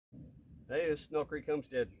Hey, this is Snell Creek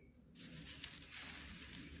Homestead.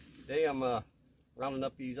 Today I'm rounding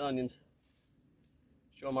up these onions,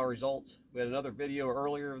 showing my results. We had another video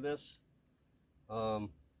earlier of this when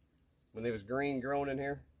they was green growing in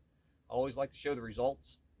here. I always like to show the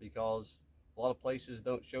results because a lot of places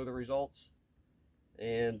don't show the results,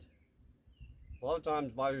 and a lot of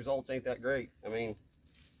times my results ain't that great. I mean,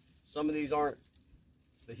 some of these aren't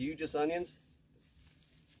the hugest onions.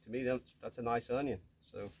 To me, that's a nice onion.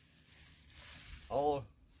 So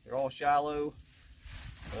they're all shallow.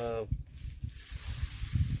 The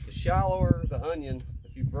shallower the onion,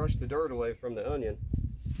 if you brush the dirt away from the onion,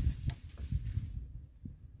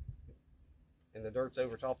 and the dirt's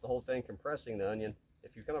over top the whole thing compressing the onion,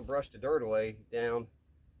 if you kind of brush the dirt away down,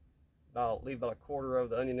 leave about a quarter of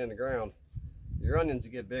the onion in the ground, your onions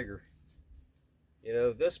will get bigger. You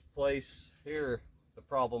know, this place here, the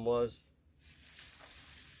problem was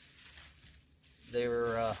they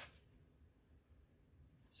were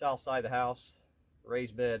south side of the house,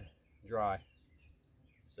 raised bed, dry.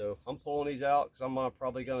 So I'm pulling these out because I'm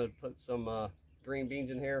probably going to put some green beans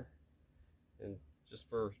in here, and just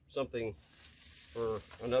for something for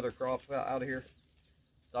another crop out of here.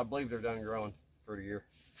 So I believe they're done growing for the year.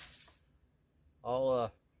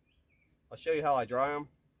 I'll show you how I dry them,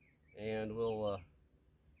 and we'll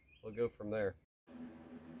go from there.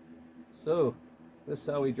 So this is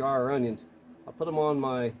how we dry our onions. I put them on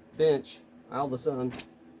my bench out of the sun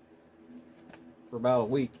for about a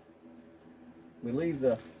week. We leave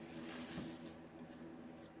the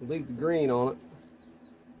green on it,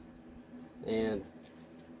 and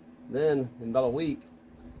then in about a week,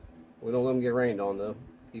 we don't let them get rained on though.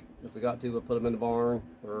 If we got to, we'll put them in the barn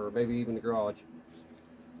or maybe even the garage.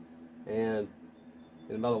 And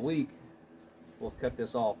in about a week, we'll cut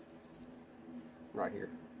this off right here.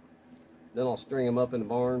 Then I'll string them up in the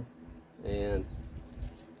barn and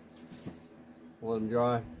let them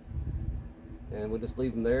dry, and we'll just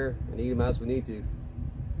leave them there and eat them as we need to.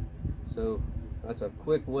 So that's a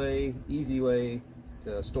quick way, easy way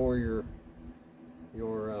to store your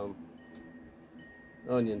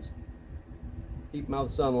onions. Keep them out of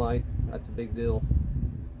the sunlight. That's a big deal.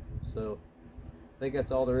 So I think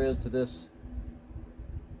that's all there is to this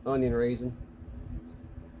onion raising.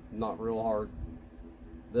 Not real hard.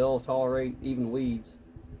 They'll tolerate even weeds.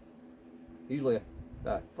 Usually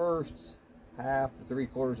that first half to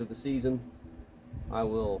 3/4 of the season, I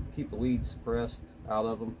will keep the weeds suppressed out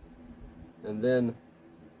of them, and then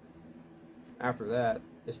after that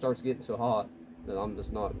it starts getting so hot that I'm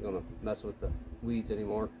just not going to mess with the weeds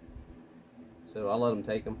anymore. So I let them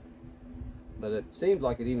take them, but it seems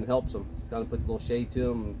like it even helps them, kind of puts a little shade to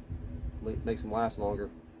them and makes them last longer,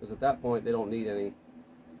 because at that point they don't need any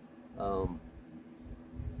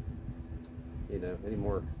you know,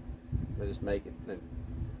 anymore. They just make it.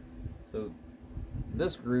 So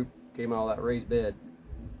this group came out of that raised bed,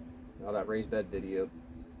 video.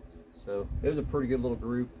 So it was a pretty good little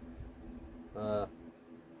group, but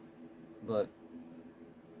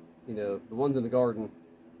you know, the ones in the garden,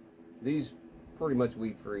 these pretty much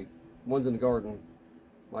weed free. Ones in the garden,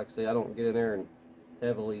 like I say, I don't get in there and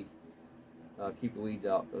heavily keep the weeds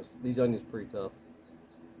out, because these onions are pretty tough.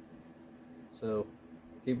 So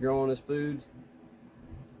keep growing this food.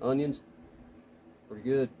 Onions, pretty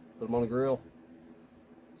good. Put them on the grill.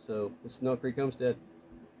 So this is Snell Creek Homestead.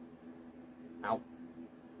 Out.